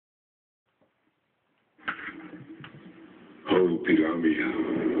piramia.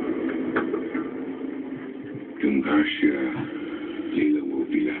 Tungasya yelo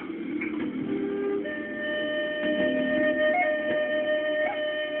bila.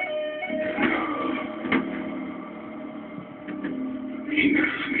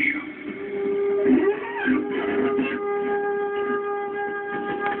 Enough meal.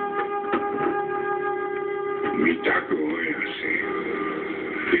 Mytakuyeoyasin.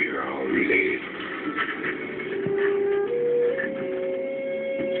 We are all related.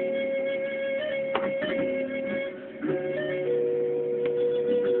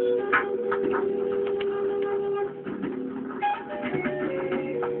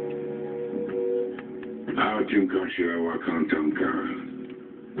 Wakanyan.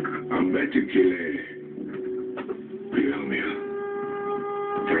 Kile.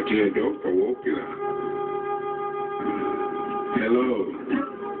 Hello,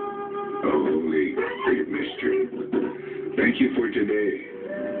 oh holy great mystery. Thank you for today.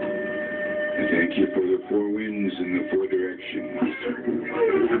 And thank you for the four winds and the four directions,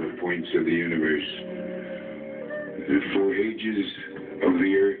 the points of the universe, the four ages of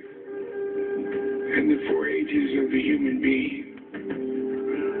the earth, and the four ages of the human being.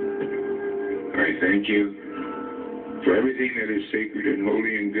 I thank you for everything that is sacred and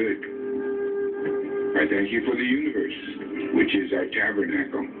holy and good. I thank you for the universe, which is our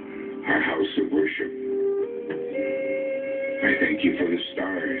tabernacle, our house of worship. I thank you for the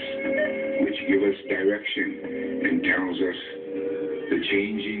stars, which give us direction and tells us the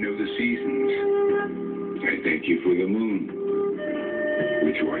changing of the seasons. I thank you for the moon,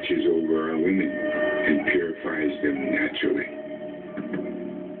 which watches over our women and purifies them naturally.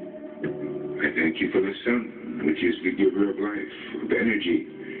 I thank you for the sun, which is the giver of life, of energy,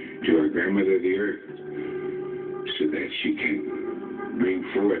 to our grandmother the earth, so that she can bring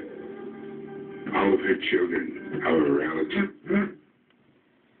forth all of her children, our relatives.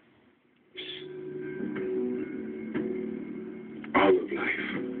 All of life,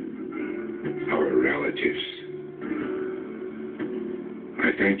 our relatives.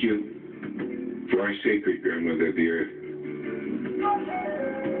 I thank you for our sacred grandmother the earth.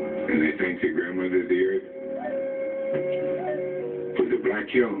 And I thank the grandmother of the earth for the Black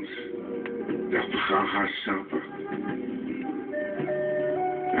Hills, the Sapa,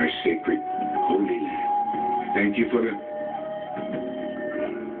 our sacred holy land. Thank you for the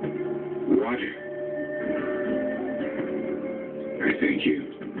water. I thank you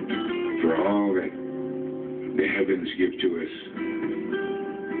for all that the heavens give to us.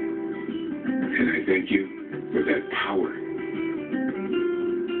 And I thank you for that power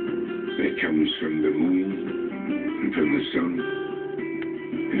that comes from the moon, and from the sun,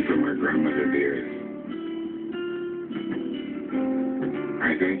 and from our grandmother the earth.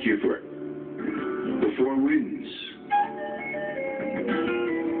 I thank you for the four winds.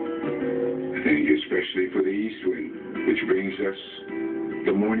 I thank you especially for the east wind, which brings us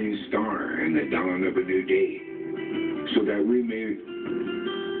the morning star and the dawn of a new day, so that we may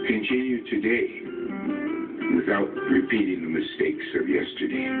continue today without repeating the mistakes of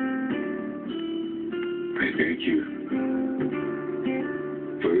yesterday. I thank you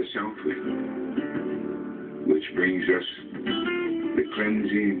for the south wind, which brings us the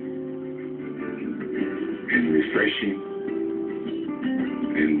cleansing and refreshing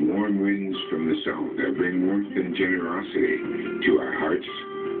and warm winds from the south that bring warmth and generosity to our hearts,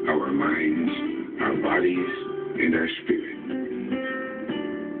 our minds, our bodies, and our spirit.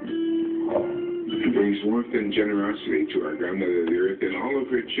 It brings warmth and generosity to our grandmother the earth and all of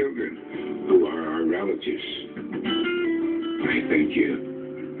her children who are our relatives. I thank you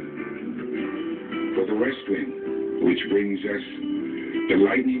for the west wind, which brings us the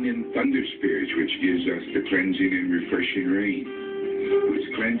lightning and thunder spirits, which gives us the cleansing and refreshing rain, which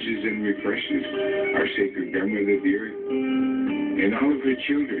cleanses and refreshes our sacred grandmother the earth and all of her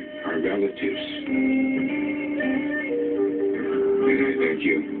children, our relatives. And I thank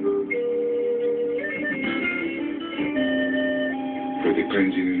you for the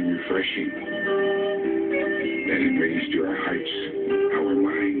cleansing and refreshing that it brings to our hearts, our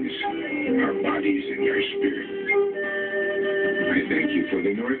minds, our bodies, and our spirit. I thank you for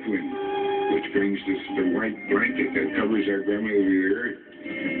the north wind, which brings us the white blanket that covers our grandmother the earth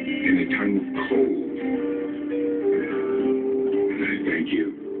in a time of cold. And I thank you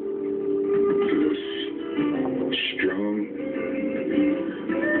for those strong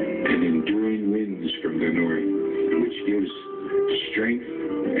and enduring winds from the north, which gives strength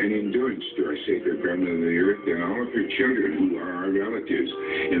and endurance to our sacred grandmother the earth and all of her children who are our relatives,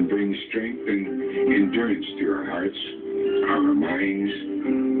 and brings strength and endurance to our hearts, our minds,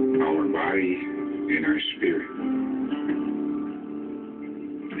 our body, and our spirit.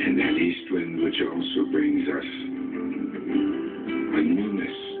 also brings us a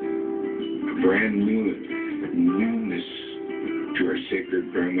newness, a brand newness to our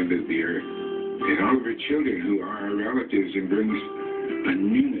sacred grandmother, the earth, and all of our children who are our relatives, and brings a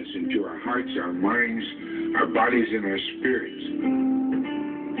newness into our hearts, our minds, our bodies, and our spirits.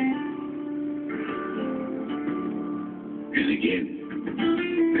 And again,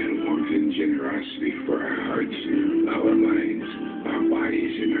 that warmth and generosity for our hearts, our minds, our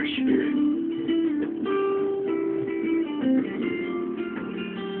bodies, and our spirit.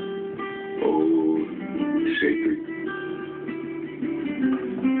 Oh, sacred,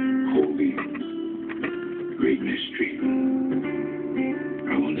 holy, great mystery.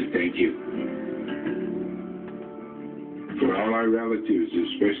 I want to thank you for all our relatives,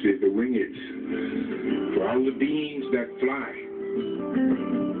 especially the wingeds, for all the beings that fly.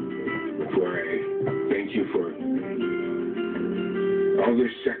 For I thank you for all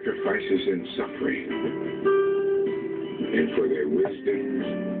their sacrifices and suffering, and for their wisdom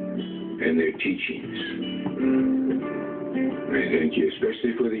and their teachings. I thank you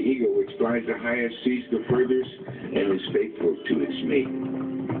especially for the eagle, which flies the highest, sees the furthest, and is faithful to its mate.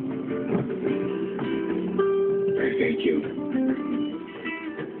 I thank you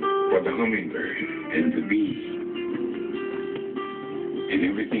for the hummingbird and the bee and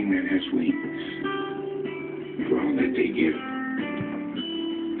everything that has wings, for all that they give.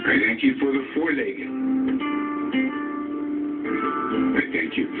 I thank you for the four-legged. I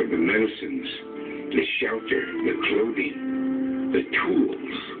thank you for the medicines, the shelter, the clothing, the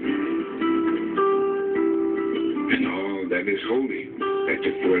tools, and all that is holy that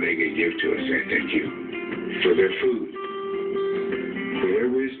the four-legged give to us. I thank you for their food, for their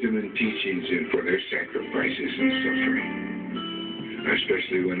wisdom and teachings, and for their sacrifices and suffering. I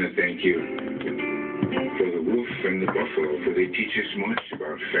especially want to thank you for the wolf and the buffalo, for they teach us much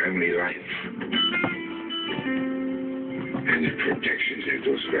about family life and the protections that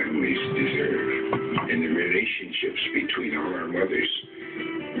those families deserve, and the relationships between all our mothers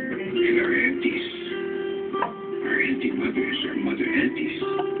and our aunties, our auntie mothers, our mother aunties.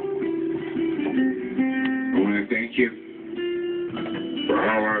 I want to thank you for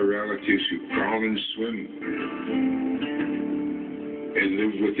all our relatives who crawl and swim and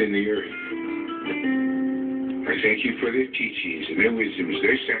live within the earth. I thank you for their teachings and their wisdoms,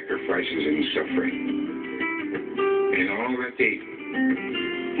 their sacrifices and suffering, and all that they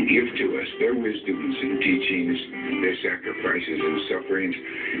give to us, their wisdoms and teachings, their sacrifices and sufferings.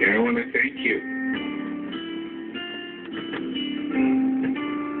 And I want to thank you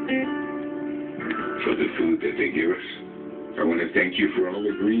for the food that they give us. I want to thank you for all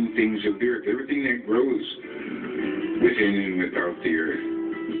the green things of the earth, everything that grows within and without the earth.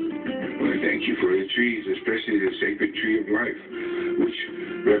 I want to thank you for the trees, especially the sacred tree of life, which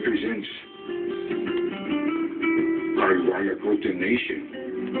represents our Lakota nation.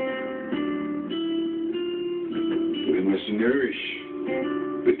 We must nourish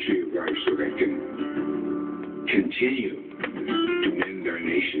the tree of life so that can continue to mend our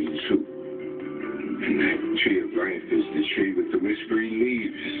nation's hoop. And that tree of life is the tree with the whispering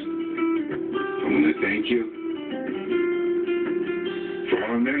leaves. I want to thank you for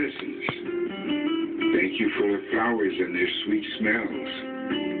all medicines. Thank you for the flowers and their sweet smells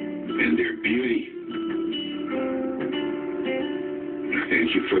and their beauty. I thank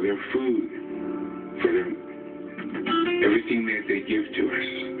you for their food, for their everything that they give to us.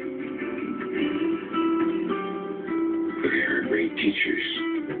 For they are great teachers.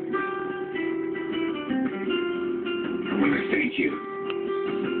 I want to thank you.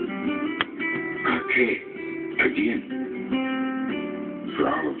 Okay, again, for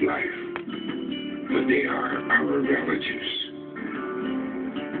all of life. But they are our relatives.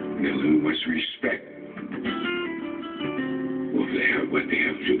 And we must respect what they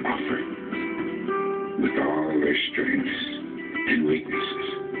have to offer with all their strengths and weaknesses.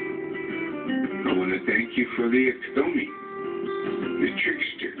 I want to thank you for the Iktomi, the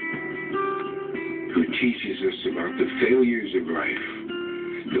trickster, who teaches us about the failures of life,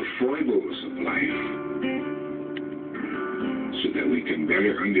 the foibles of life, so that we can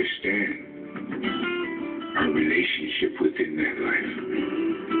better understand our relationship within that life.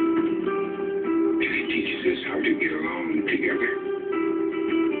 And it teaches us how to get along together.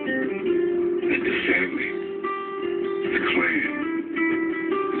 And the family, the clan,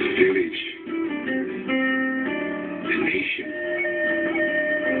 the village, the nation,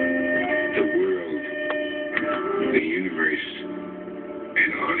 the world, the universe,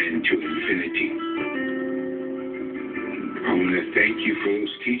 and on into infinity. I want to thank you for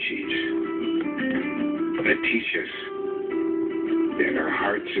those teachings that teach us that our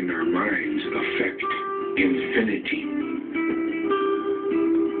hearts and our minds affect infinity.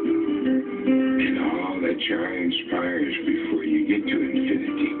 And all that transpires before you get to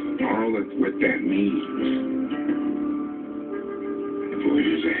infinity, all of what that means. For it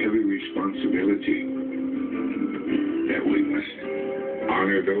is a heavy responsibility that we must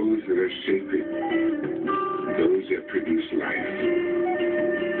honor those that are sacred, those that produce life,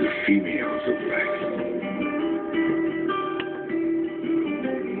 the females of life.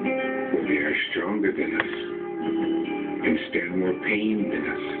 For they are stronger than us and stand more pain than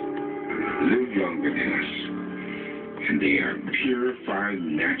us, live longer than us, and they are purified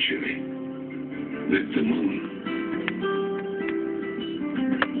naturally with the moon.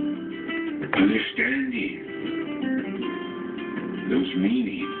 Understanding those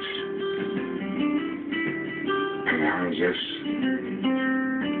meanings allows us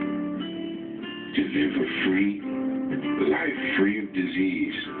to live a free life, free of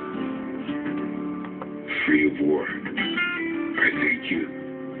disease, free of war. I thank you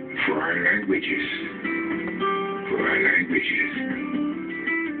for our languages,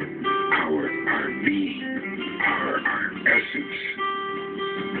 our being, our essence.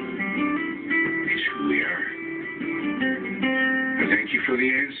 It's who we are. I thank you for the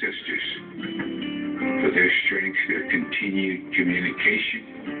ancestors, for their strength, their continued communication,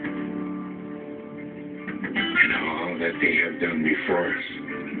 and all that they have done before us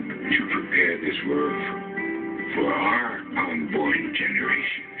to prepare this world for our unborn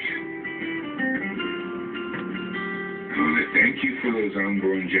generations. I want to thank you for those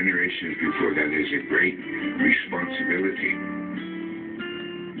unborn generations before that is a great responsibility.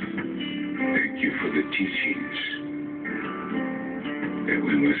 Thank you for the teachings that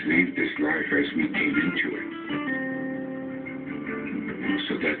we must leave this life as we came into it,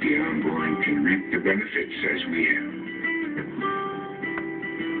 so that the unborn can reap the benefits as we have.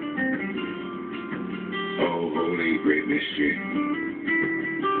 Oh, holy great mystery.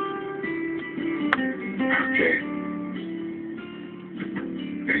 Okay.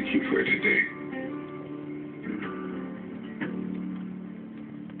 Thank you for today.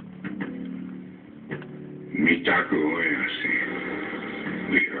 Mytakuyeoyasin.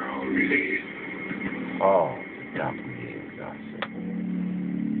 We are all related. Oh.